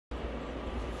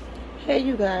Hey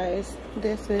you guys,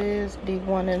 this is the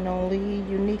one and only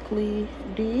Uniquely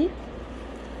D.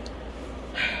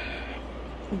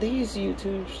 These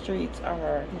YouTube streets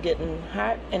are getting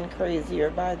hot and crazier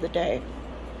by the day.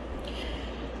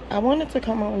 I wanted to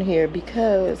come on here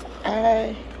because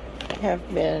I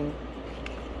have been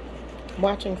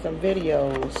watching some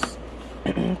videos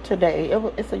today.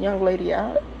 It's a young lady.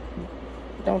 I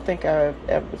don't think I've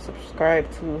ever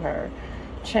subscribed to her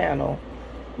channel,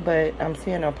 but I'm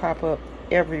seeing her pop up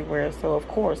everywhere. So of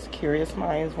course, curious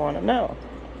minds want to know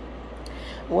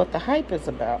what the hype is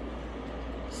about.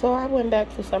 So I went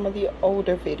back to some of the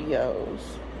older videos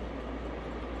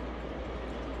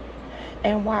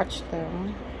and watched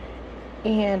them.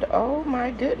 And oh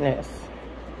my goodness.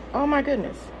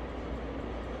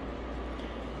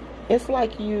 It's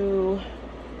like you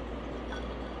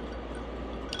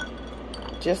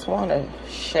just want to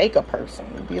shake a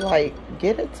person. Be like,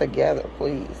 get it together,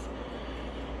 please.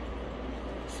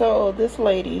 So this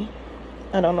lady,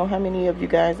 I don't know how many of you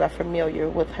guys are familiar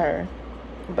with her,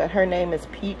 but her name is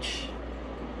Peach,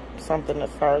 something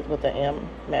that starts with an M,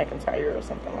 McIntyre or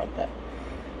something like that.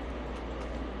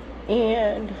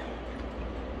 And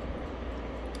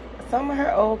some of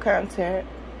her old content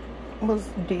was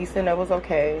decent. It was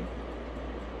okay.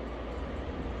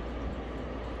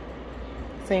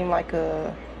 Seemed like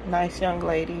a nice young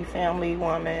lady, family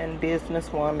woman,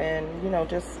 businesswoman, you know,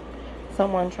 just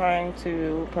someone trying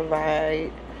to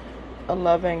provide a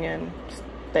loving and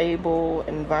stable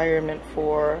environment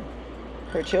for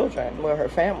her children, well, her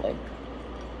family.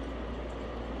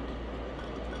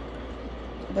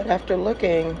 But after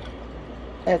looking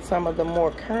at some of the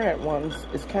more current ones,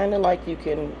 it's kind of like you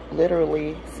can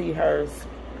literally see her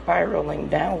spiraling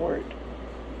downward.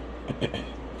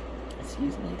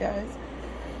 Excuse me, guys.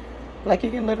 Like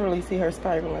you can literally see her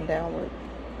spiraling downward.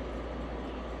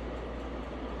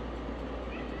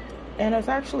 And it's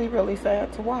actually really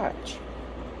sad to watch.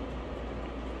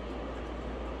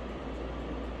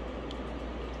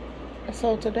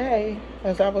 So today,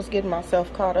 as I was getting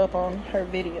myself caught up on her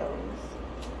videos,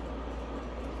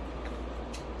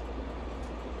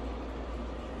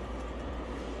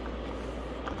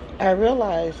 I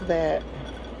realized that,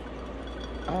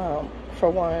 for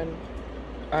one,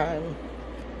 I'm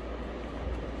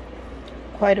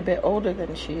quite a bit older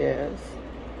than she is.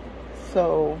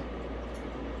 So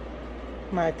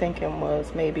my thinking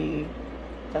was maybe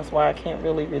that's why I can't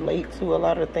really relate to a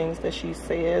lot of things that she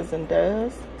says and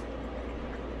does.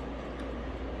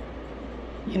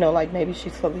 You know, like maybe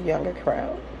she's for the younger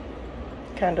crowd.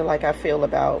 Kind of like I feel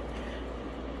about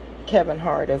Kevin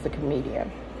Hart as a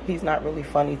comedian. He's not really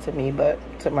funny to me, but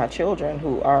to my children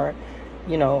who are,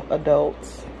 you know,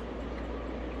 adults,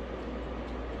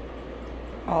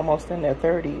 almost in their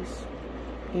 30s,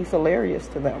 he's hilarious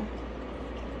to them.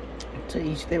 To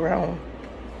each their own.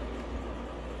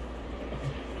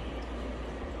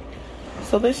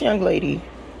 So this young lady,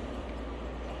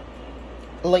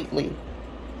 lately,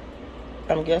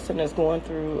 I'm guessing is going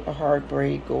through a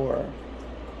heartbreak or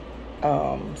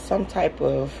some type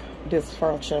of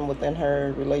dysfunction within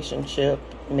her relationship,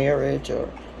 marriage, or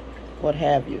what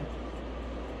have you.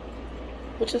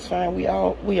 Which is fine. We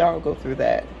all go through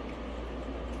that.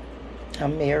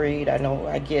 I'm married. I know.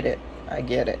 I get it.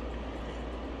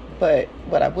 But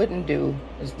what I wouldn't do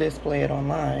is display it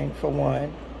online, for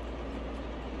one.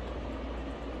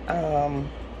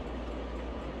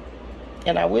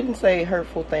 And I wouldn't say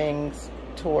hurtful things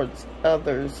towards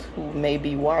others who may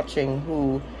be watching,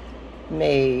 who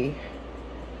may,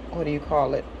 what do you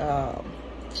call it,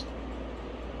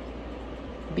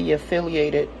 be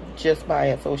affiliated just by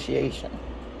association.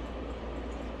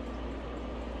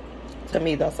 To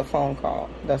me, that's a phone call.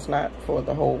 That's not for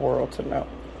the whole world to know.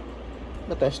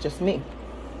 But that's just me.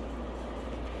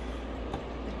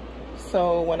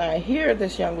 So when I hear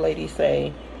this young lady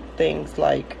say things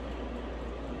like,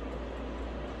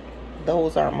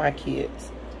 those aren't my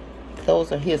kids,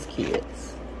 those are his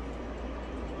kids,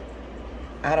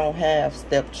 I don't have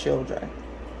stepchildren,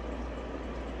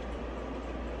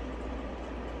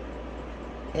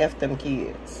 F them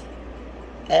kids,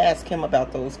 ask him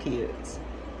about those kids,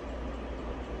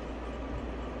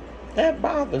 that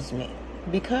bothers me.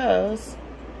 Because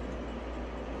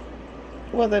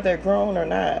whether they're grown or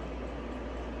not,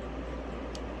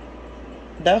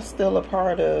 that's still a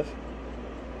part of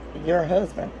your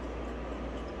husband.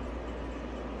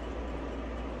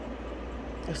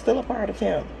 It's still a part of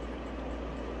him.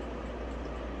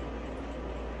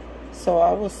 So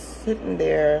I was sitting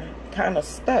there kind of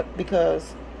stuck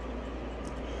because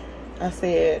I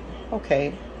said,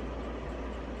 okay,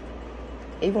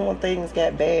 even when things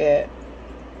got bad,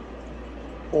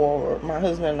 or my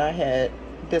husband and I had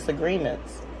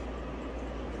disagreements,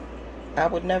 I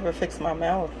would never fix my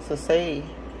mouth to say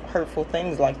hurtful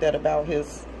things like that about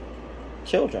his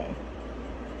children.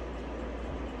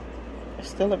 It's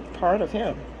still a part of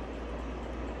him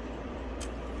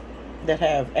that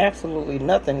have absolutely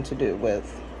nothing to do with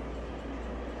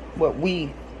what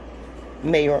we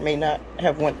may or may not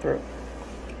have went through.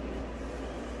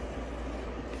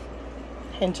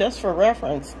 And just for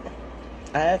reference,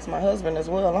 I asked my husband as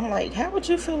well, I'm like, how would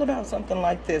you feel about something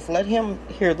like this? Let him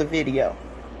hear the video.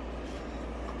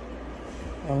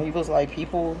 And he was like,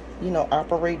 people,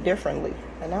 operate differently.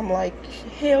 And I'm like,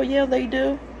 hell yeah, they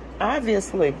do.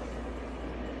 Obviously.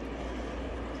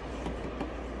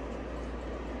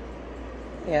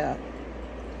 Yeah.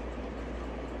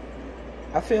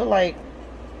 I feel like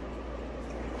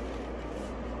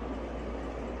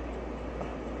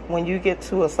when you get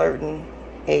to a certain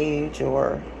age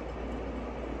or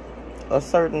a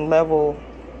certain level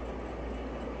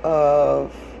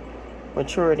of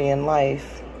maturity in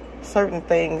life, certain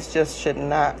things just should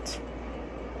not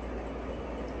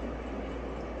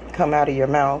come out of your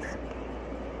mouth.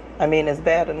 I mean, it's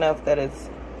bad enough that it's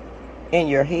in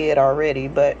your head already,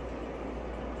 but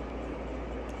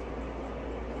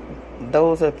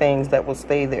those are things that will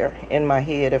stay there in my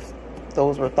head if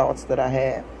those were thoughts that I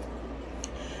had.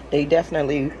 They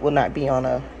definitely will not be on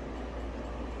a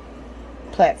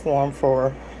platform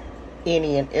for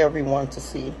any and everyone to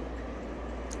see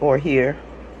or hear,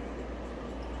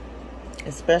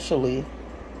 especially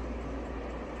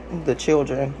the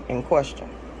children in question.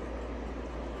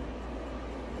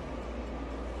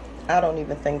 I don't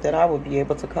even think that I would be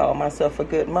able to call myself a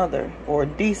good mother or a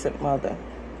decent mother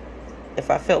if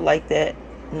I felt like that,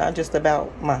 not just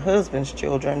about my husband's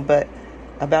children, but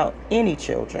about any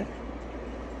children.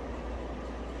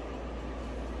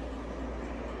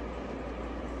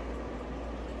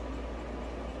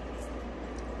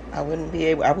 I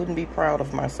wouldn't be proud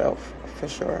of myself, for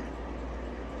sure.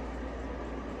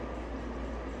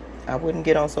 I wouldn't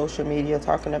get on social media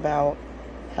talking about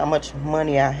how much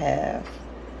money I have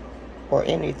or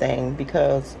anything,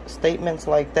 because statements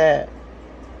like that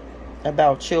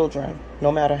about children,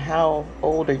 no matter how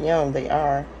old or young they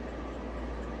are,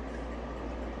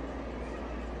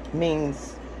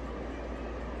 means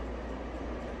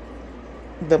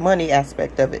the money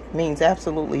aspect of it means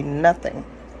absolutely nothing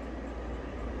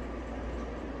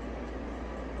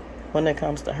when it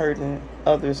comes to hurting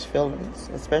others' feelings,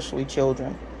 especially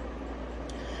children.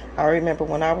 I remember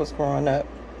when I was growing up,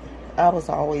 I was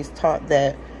always taught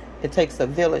that it takes a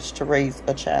village to raise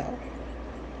a child.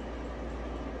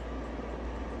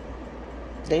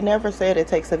 They never said it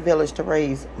takes a village to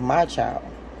raise my child.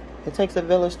 It takes a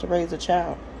village to raise a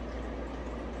child.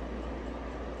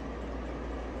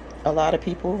 A lot of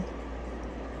people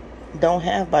don't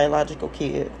have biological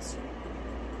kids.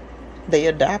 They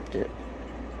adopted.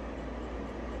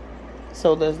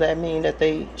 So does that mean that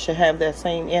they should have that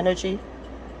same energy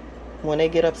when they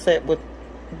get upset with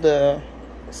the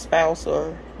spouse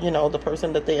or, the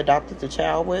person that they adopted the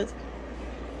child with?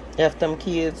 F them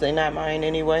kids, they not mine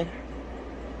anyway.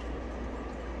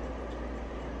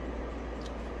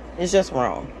 It's just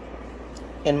wrong,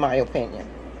 in my opinion.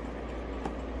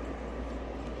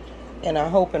 And I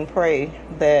hope and pray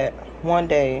that one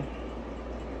day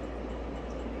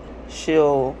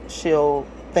she'll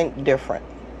think different.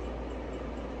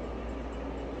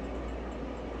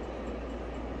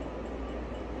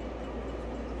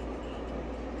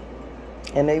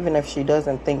 And even if she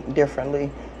doesn't think differently,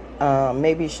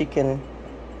 maybe she can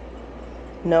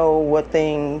know what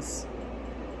things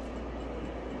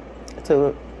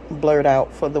to blurt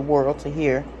out for the world to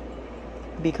hear,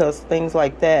 because things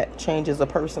like that changes a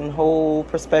person's whole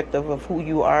perspective of who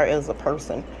you are as a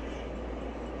person.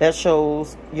 That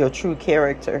shows your true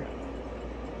character.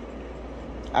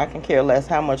 I can care less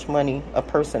how much money a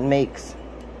person makes,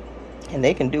 and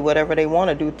they can do whatever they want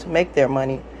to do to make their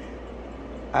money.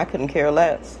 I couldn't care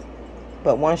less.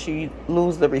 But once you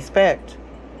lose the respect,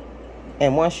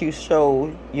 and once you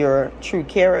show your true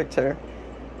character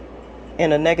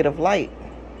in a negative light,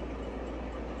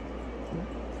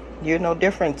 you're no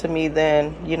different to me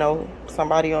than,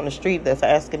 somebody on the street that's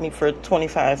asking me for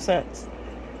 25 cents.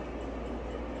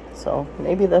 So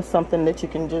maybe that's something that you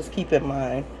can just keep in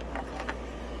mind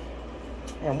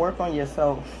and work on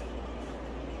yourself.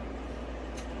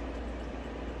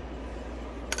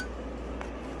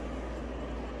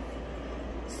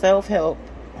 Self-help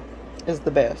is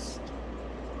the best,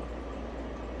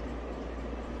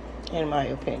 in my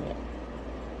opinion.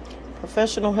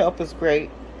 Professional help is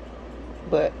great,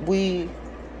 but we,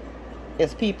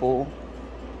 as people,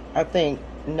 I think,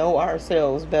 know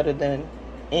ourselves better than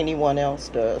anyone else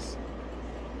does.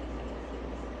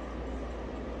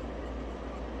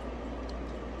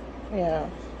 Yeah,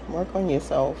 work on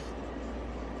yourself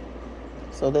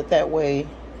so that way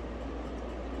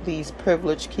these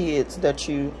privileged kids that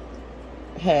you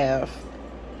have,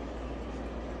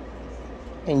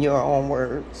 in your own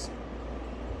words,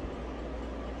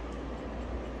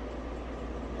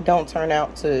 don't turn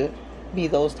out to be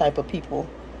those type of people,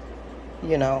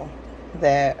 you know,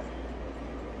 that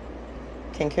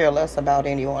can care less about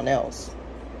anyone else.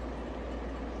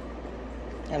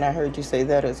 And I heard you say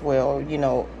that as well. You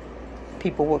know,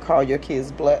 people will call your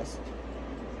kids blessed.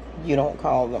 You don't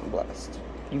call them blessed.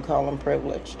 You call them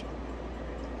privileged.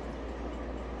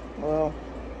 Well,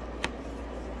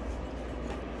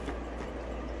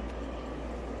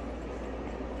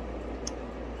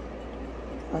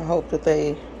 I hope that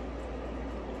they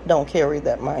don't carry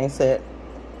that mindset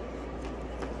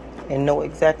and know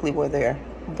exactly where their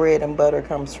bread and butter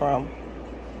comes from.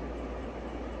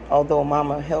 Although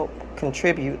mama helped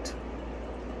contribute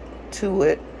to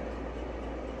it,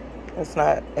 it's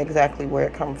not exactly where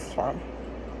it comes from.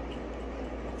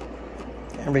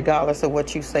 And regardless of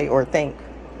what you say or think,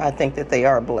 I think that they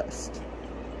are blessed.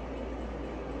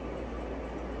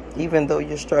 Even though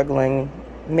you're struggling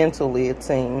mentally, it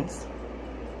seems,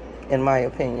 in my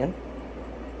opinion,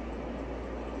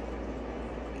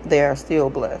 they are still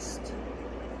blessed.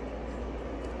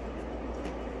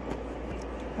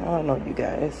 I don't know, you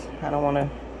guys. I don't want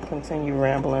to continue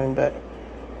rambling, but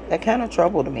that kind of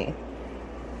troubled me.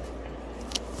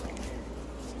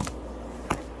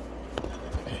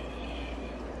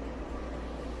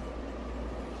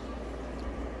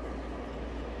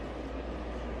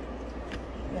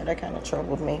 Yeah, that kind of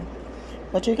troubled me.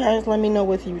 But you guys, let me know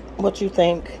what you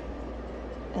think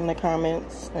in the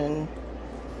comments, and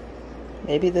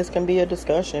maybe this can be a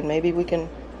discussion. Maybe we can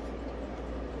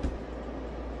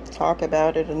talk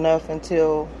about it enough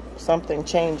until something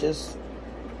changes.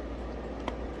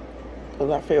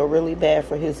 Because I feel really bad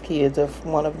for his kids if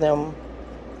one of them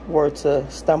were to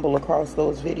stumble across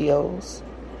those videos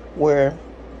where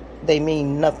they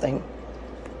mean nothing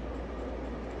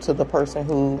to the person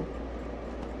who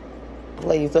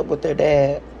lays up with their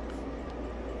dad,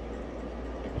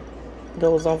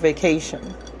 goes on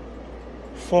vacation,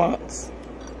 flaunts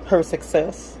her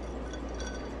success.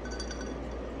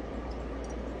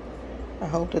 I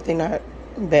hope that they're not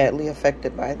badly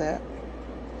affected by that.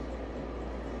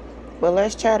 Well,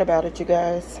 let's chat about it, you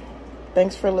guys.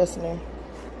 Thanks for listening.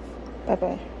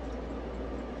 Bye-bye.